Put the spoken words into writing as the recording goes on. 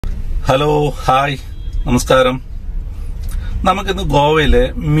Hello, hi, നമസ്കാരം. നമുക്കിന്ന് ഗോവയിലെ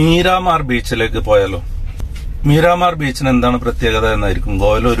മീരാമാർ ബീച്ചിലേക്ക് പോയാലോ? മീരാമാർ ബീച്ചിന് എന്താണ് പ്രത്യേകത എന്നായിരിക്കും.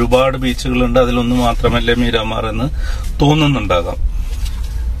 ഗോവയിൽ ഒരുപാട് ബീച്ചുകളുണ്ട്, അതിലൊന്ന് മാത്രമല്ലേ മീരാമാർ എന്ന് തോന്നുന്നുണ്ടാകാം.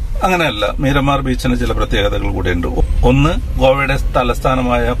 അങ്ങനെയല്ല, മീരാമാർ ബീച്ചിന് ചില പ്രത്യേകതകൾ കൂടിയുണ്ട്. ഒന്ന്, ഗോവയുടെ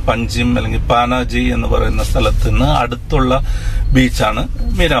തലസ്ഥാനമായ പഞ്ചിം അല്ലെങ്കിൽ പാനാജി എന്ന് പറയുന്ന സ്ഥലത്ത് നിന്ന് അടുത്തുള്ള ബീച്ചാണ്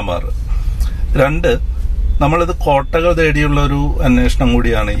മീരാമാർ. രണ്ട്, നമ്മളിത് കോട്ടകൾ തേടിയുള്ള ഒരു അന്വേഷണം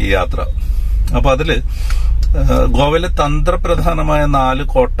കൂടിയാണ് ഈ യാത്ര. അപ്പൊ അതില് ഗോവയിലെ തന്ത്രപ്രധാനമായ 4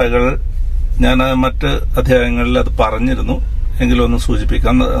 കോട്ടകൾ, ഞാൻ മറ്റ് അധ്യായങ്ങളിൽ അത് പറഞ്ഞിരുന്നു, എങ്കിലും ഒന്ന്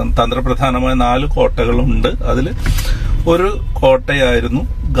സൂചിപ്പിക്കാം. തന്ത്രപ്രധാനമായ 4 കോട്ടകളുണ്ട്. അതിൽ ഒരു കോട്ടയായിരുന്നു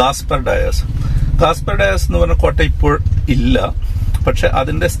ഗാസ്പർ ഡയാസ്. ഗാസ്പർ ഡയാസ് എന്ന് പറഞ്ഞ കോട്ട ഇപ്പോൾ ഇല്ല, പക്ഷെ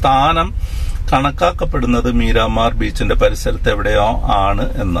അതിന്റെ സ്ഥാനം കണക്കാക്കപ്പെടുന്നത് മീരാമാർ ബീച്ചിന്റെ പരിസരത്ത് എവിടെയോ ആണ്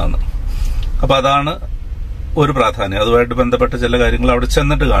എന്നാണ്. അപ്പൊ അതാണ് ഒരു പ്രാധാന്യം. അതുമായിട്ട് ബന്ധപ്പെട്ട ചില കാര്യങ്ങൾ അവിടെ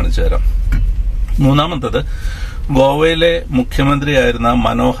ചെന്നിട്ട് കാണിച്ചു തരാം. മൂന്നാമത്തത്, ഗോവയിലെ മുഖ്യമന്ത്രിയായിരുന്ന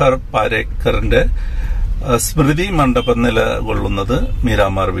മനോഹർ പാരേക്കറിന്റെ സ്മൃതി മണ്ഡപം നിലകൊള്ളുന്നത്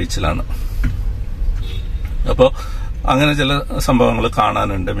മീരാമാർ ബീച്ചിലാണ്. അപ്പോൾ അങ്ങനെ ചില സംഭവങ്ങൾ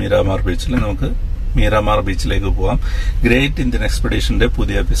കാണാനുണ്ട് മീരാമാർ ബീച്ചിൽ. നമുക്ക് മീരാമാർ ബീച്ചിലേക്ക് പോകാം. ഗ്രേറ്റ് ഇന്ത്യൻ എക്സ്പെഡീഷന്റെ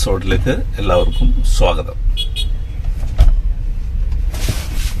പുതിയ എപ്പിസോഡിലേക്ക് എല്ലാവർക്കും സ്വാഗതം.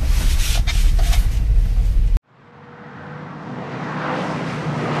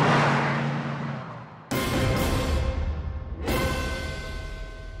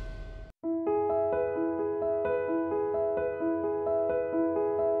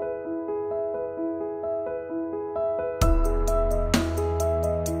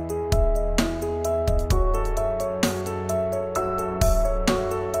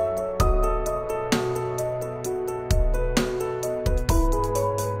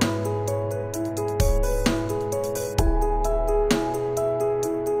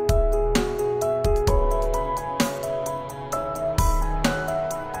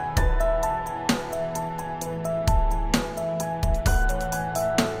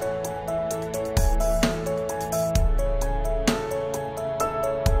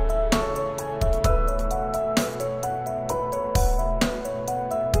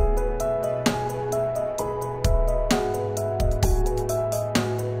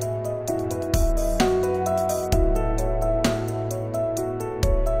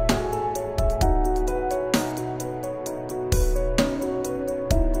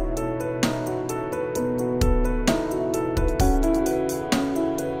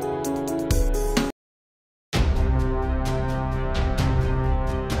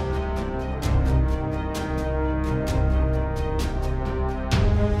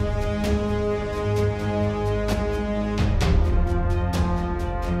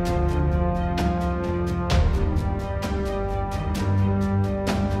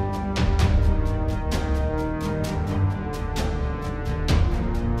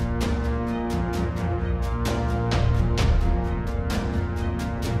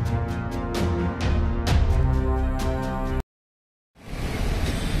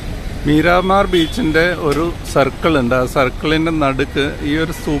 മീരാമാർ ബീച്ചിന്റെ ഒരു സർക്കിൾ ഉണ്ട്. ആ സർക്കിളിന്റെ നടുക്ക് ഈ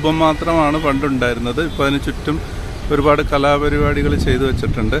ഒരു സ്തൂപം മാത്രമാണ് പണ്ടുണ്ടായിരുന്നത്. ഇപ്പോൾ അതിന് ചുറ്റും ഒരുപാട് കലാപരിപാടികൾ ചെയ്തു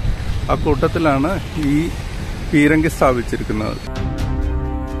വെച്ചിട്ടുണ്ട്. ആ കൂട്ടത്തിലാണ് ഈ പീരങ്കി സ്ഥാപിച്ചിരിക്കുന്നത്.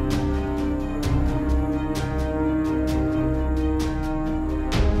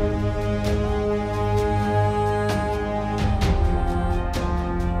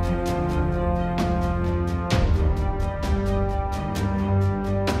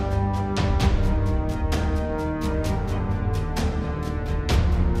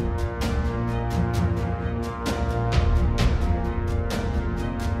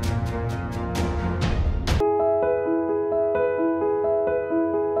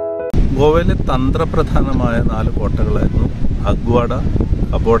 ഗോവയിലെ തന്ത്രപ്രധാനമായ 4 കോട്ടകളായിരുന്നു അഗ്വാഡ,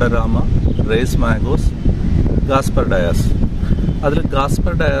 കബോഡരാമ, റേസ് മാഗോസ്, ഗാസ്പർ ഡയാസ്. അതിൽ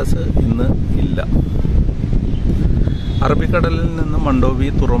ഗാസ്പർ ഡയാസ് ഇന്ന് ഇല്ല. അറബിക്കടലിൽ നിന്ന് മണ്ടോവി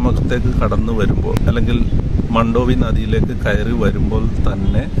തുറമുഖത്തേക്ക് കടന്നു വരുമ്പോൾ, അല്ലെങ്കിൽ മണ്ടോവി നദിയിലേക്ക് കയറി വരുമ്പോൾ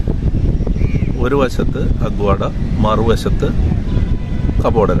തന്നെ ഒരു വശത്ത് അഗ്വാഡ, മറുവശത്ത്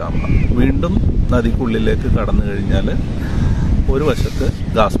കബോഡരാമ. വീണ്ടും നദിക്കുള്ളിലേക്ക് കടന്നു കഴിഞ്ഞാൽ ഒരു വശത്ത്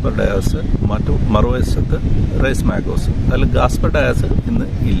ഗാസ്പർ ഡയാസ്, മറുവശത്ത് റേസ് മാഗോസ്. അതിൽ ഗാസ്പർ ഡയാസ് ഇന്ന്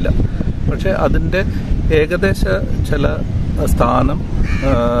ഇല്ല, പക്ഷെ അതിൻ്റെ ഏകദേശ ചില സ്ഥാനം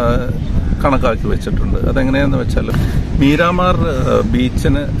കണക്കാക്കി വെച്ചിട്ടുണ്ട്. അതെങ്ങനെയാന്ന് വെച്ചാൽ, മീരാമാർ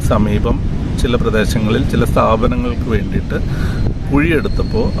ബീച്ചിന് സമീപം ചില പ്രദേശങ്ങളിൽ ചില സ്ഥാപനങ്ങൾക്ക് വേണ്ടിയിട്ട്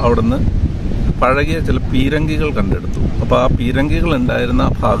കുഴിയെടുത്തപ്പോൾ അവിടുന്ന് പഴകിയ ചില പീരങ്കികൾ കണ്ടെടുത്തു. അപ്പോൾ ആ പീരങ്കികൾ ഉണ്ടായിരുന്ന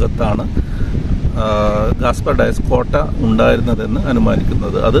ആ ഭാഗത്താണ് ഗാസ്പർ ഡയസ് കോട്ട ഉണ്ടായിരുന്നതെന്ന്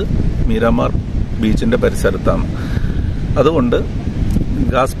അനുമാനിക്കുന്നത്. അത് മീരാമാർ ബീച്ചിന്റെ പരിസരത്താണ്. അതുകൊണ്ട്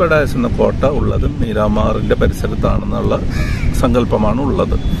ഗാസ്പർ ഡയസ് എന്ന കോട്ട ഉള്ളത് മീരാമാറിന്റെ പരിസരത്താണെന്നുള്ള സങ്കല്പമാണ്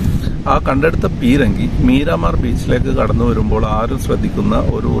ഉള്ളത്. ആ കണ്ടെടുത്ത പീരങ്കി മീരാമാർ ബീച്ചിലേക്ക് കടന്നു വരുമ്പോൾ ആരും ശ്രദ്ധിക്കുന്ന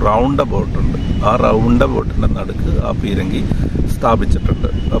ഒരു റൗണ്ട് ബോട്ട് ഉണ്ട്. ആ റൗണ്ട് ബോട്ടിന്റെ നടുക്ക് ആ പീരങ്കി സ്ഥാപിച്ചിട്ടുണ്ട്.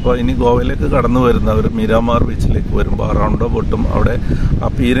 അപ്പോൾ ഇനി ഗോവയിലേക്ക് കടന്നു വരുന്നവർ മീരാമാർ ബീച്ചിലേക്ക് വരുമ്പോൾ ആ റൗണ്ട് ബോട്ടും അവിടെ ആ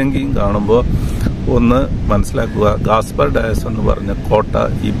പീരങ്കിയും കാണുമ്പോൾ ഒന്ന് മനസ്സിലാക്കുക, ഗാസ്പർ ഡയസ് എന്ന് പറഞ്ഞ കോട്ട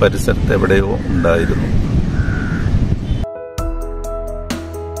ഈ പരിസരത്ത് എവിടെയോ ഉണ്ടായിരുന്നു.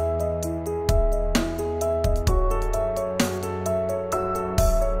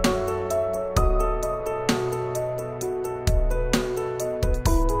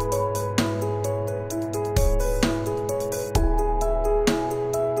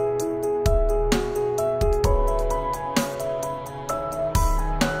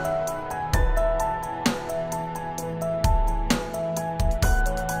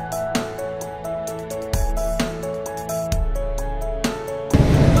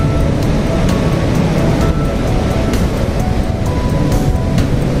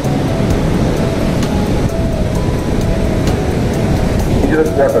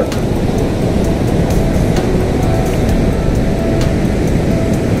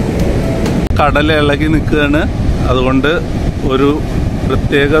 കടൽ ഇളകി നിൽക്കുകയാണ്. അതുകൊണ്ട് ഒരു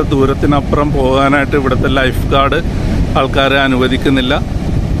പ്രത്യേക ദൂരത്തിനപ്പുറം പോകാനായിട്ട് ഇവിടുത്തെ ലൈഫ് ഗാർഡ് ആൾക്കാരെ അനുവദിക്കുന്നില്ല.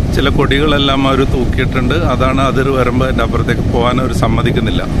 ചില കൊടികളെല്ലാം അവർ തൂക്കിയിട്ടുണ്ട്. അതാണ് അതിർ വരുമ്പോൾ അതിൻ്റെ അപ്പുറത്തേക്ക് പോകാൻ അവർ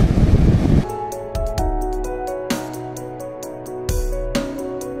സമ്മതിക്കുന്നില്ല.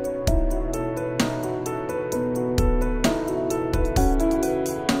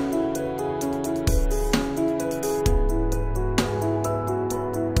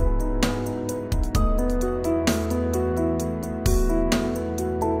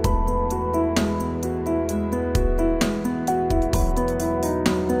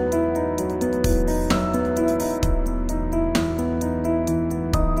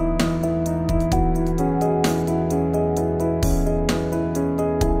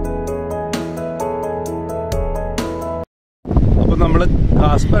 നമ്മൾ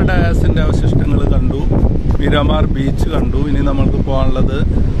ഗാസ്പർ ഡയസിന്റെ അവശിഷ്ടങ്ങൾ കണ്ടു, മീരാമാർ ബീച്ച് കണ്ടു. ഇനി നമ്മൾക്ക് പോകാനുള്ളത്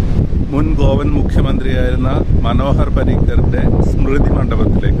മുൻ ഗോവൻ മുഖ്യമന്ത്രിയായിരുന്ന മനോഹർ പരീക്കറിന്റെ സ്മൃതി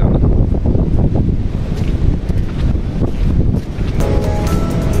മണ്ഡപത്തിലേക്കാണ്.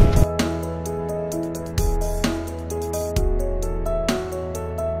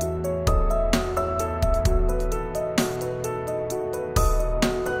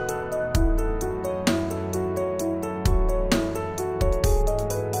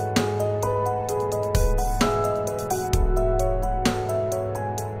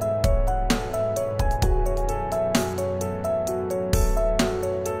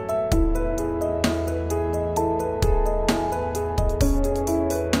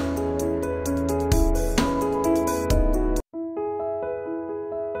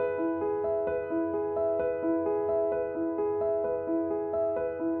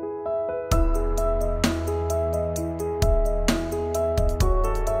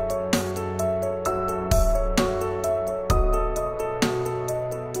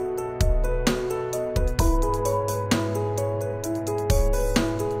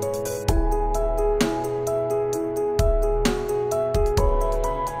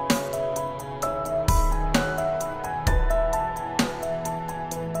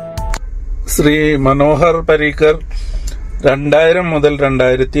 ശ്രീ മനോഹർ പരീക്കർ 2000 മുതൽ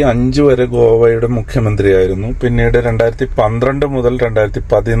 2005 വരെ ഗോവയുടെ മുഖ്യമന്ത്രിയായിരുന്നു. പിന്നീട് 2012 മുതൽ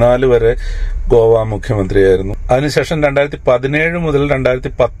 2014 വരെ ഗോവ മുഖ്യമന്ത്രിയായിരുന്നു. അതിനുശേഷം 2017 മുതൽ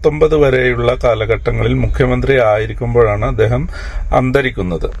 2019 വരെയുള്ള കാലഘട്ടങ്ങളിൽ മുഖ്യമന്ത്രി ആയിരിക്കുമ്പോഴാണ് അദ്ദേഹം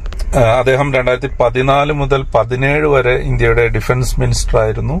അന്തരിക്കുന്നത്. അദ്ദേഹം 2014 മുതൽ 2017 വരെ ഇന്ത്യയുടെ ഡിഫൻസ് മിനിസ്റ്റർ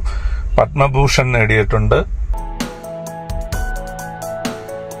ആയിരുന്നു. പത്മഭൂഷൺ നേടിയിട്ടുണ്ട്.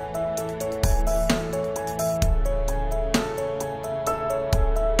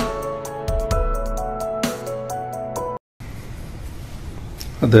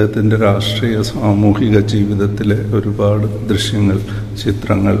 അദ്ദേഹത്തിൻ്റെ രാഷ്ട്രീയ സാമൂഹിക ജീവിതത്തിലെ ഒരുപാട് ദൃശ്യങ്ങൾ,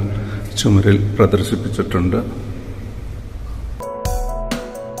 ചിത്രങ്ങൾ ചുമരിൽ പ്രദർശിപ്പിച്ചിട്ടുണ്ട്.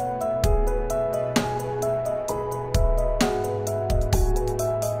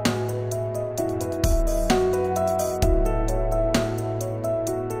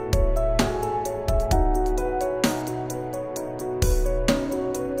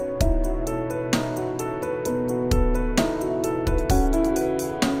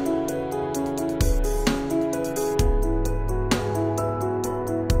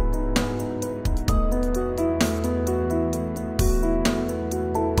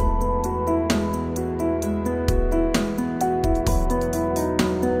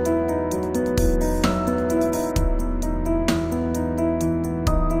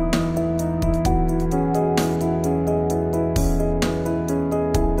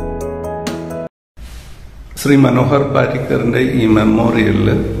 ശ്രീ മനോഹർ പാരിക്കറിന്റെ ഈ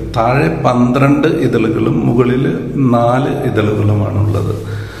മെമ്മോറിയലില് താഴെ 12 ഇതളുകളും മുകളിൽ 4 ഇതളുകളുമാണുള്ളത്.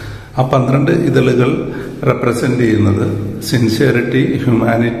 ആ 12 ഇതളുകൾ റെപ്രസെന്റ് ചെയ്യുന്നത് sincerity,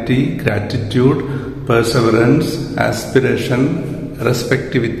 humanity, gratitude, Perseverance, aspiration,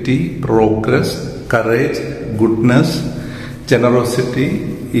 റെസ്പെക്ടിവിറ്റി, progress, courage, goodness, generosity,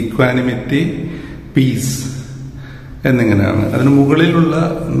 equanimity, piece എന്നിങ്ങനെയാണ്. അതിന് മുകളിലുള്ള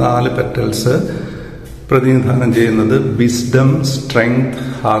 4 പെറ്റൽസ് പ്രതിനിധാനം ചെയ്യുന്നത് വിസ്ഡം, സ്ട്രെങ്ത്,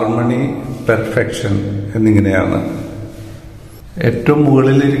 ഹാർമണി, പെർഫെക്ഷൻ എന്നിങ്ങനെയാണ്. ഏറ്റവും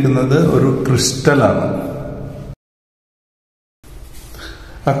മുകളിലിരിക്കുന്നത് ഒരു ക്രിസ്റ്റലാണ്.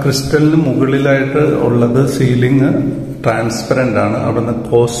 ആ ക്രിസ്റ്റലിന് മുകളിലായിട്ട് ഉള്ളത് സീലിംഗ് ട്രാൻസ്പെറന്റ് ആണ്. അവിടുന്ന്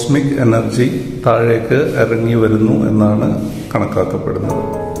കോസ്മിക് എനർജി താഴേക്ക് ഇറങ്ങി വരുന്നു എന്നാണ് കണക്കാക്കപ്പെടുന്നത്.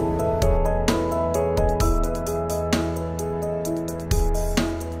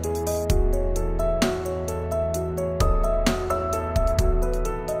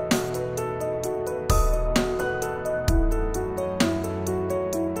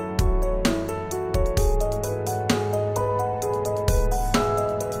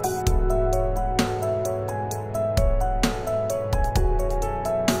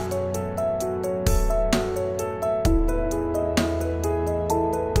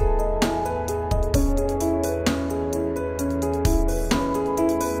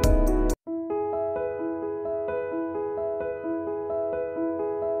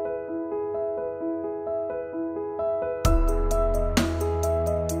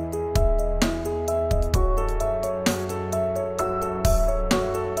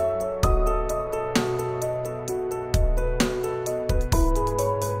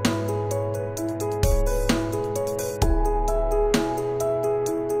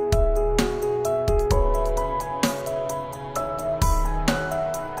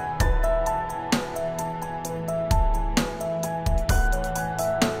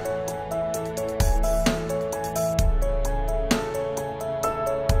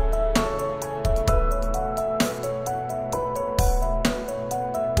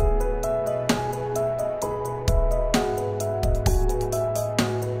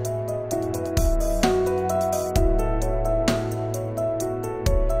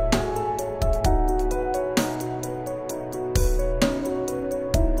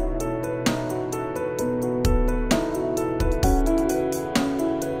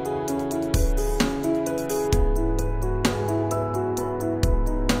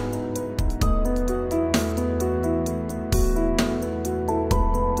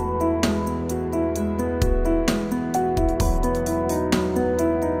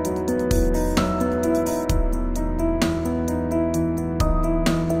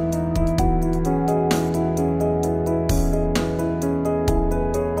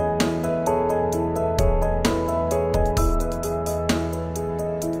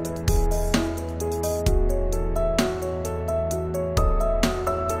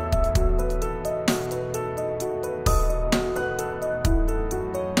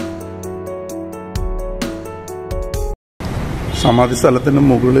 സമാധി സ്ഥലത്തിന്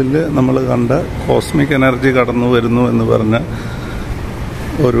മുകളിൽ നമ്മൾ കണ്ട കോസ്മിക് എനർജി കടന്നു വരുന്നു എന്ന് പറഞ്ഞ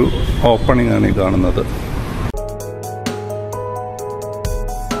ഒരു ഓപ്പണിംഗ് ആണ് ഈ കാണുന്നത്.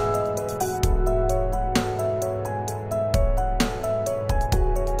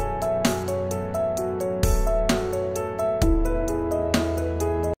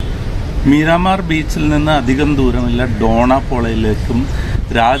 മീരാമാർ ബീച്ചിൽ നിന്ന് അധികം ദൂരമില്ല ഡോണാപോളയിലേക്കും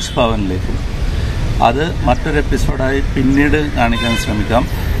രാജ്ഭവനിലേക്കും. അത് മറ്റൊരു എപ്പിസോഡായി പിന്നീട് കാണിക്കാൻ ശ്രമിക്കാം.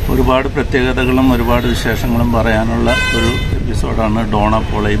 ഒരുപാട് പ്രത്യേകതകളും ഒരുപാട് വിശേഷങ്ങളും പറയാനുള്ള ഒരു എപ്പിസോഡാണ്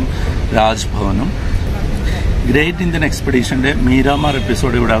ഡോണാപോളയും രാജ്ഭവനും. ഗ്രേറ്റ് ഇന്ത്യൻ എക്സ്പെഡീഷന്റെ മീരാമാർ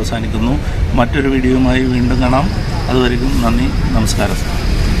എപ്പിസോഡ് ഇവിടെ അവസാനിക്കുന്നു. മറ്റൊരു വീഡിയോയുമായി വീണ്ടും കാണാം. അതുവരെയും നന്ദി, നമസ്കാരം.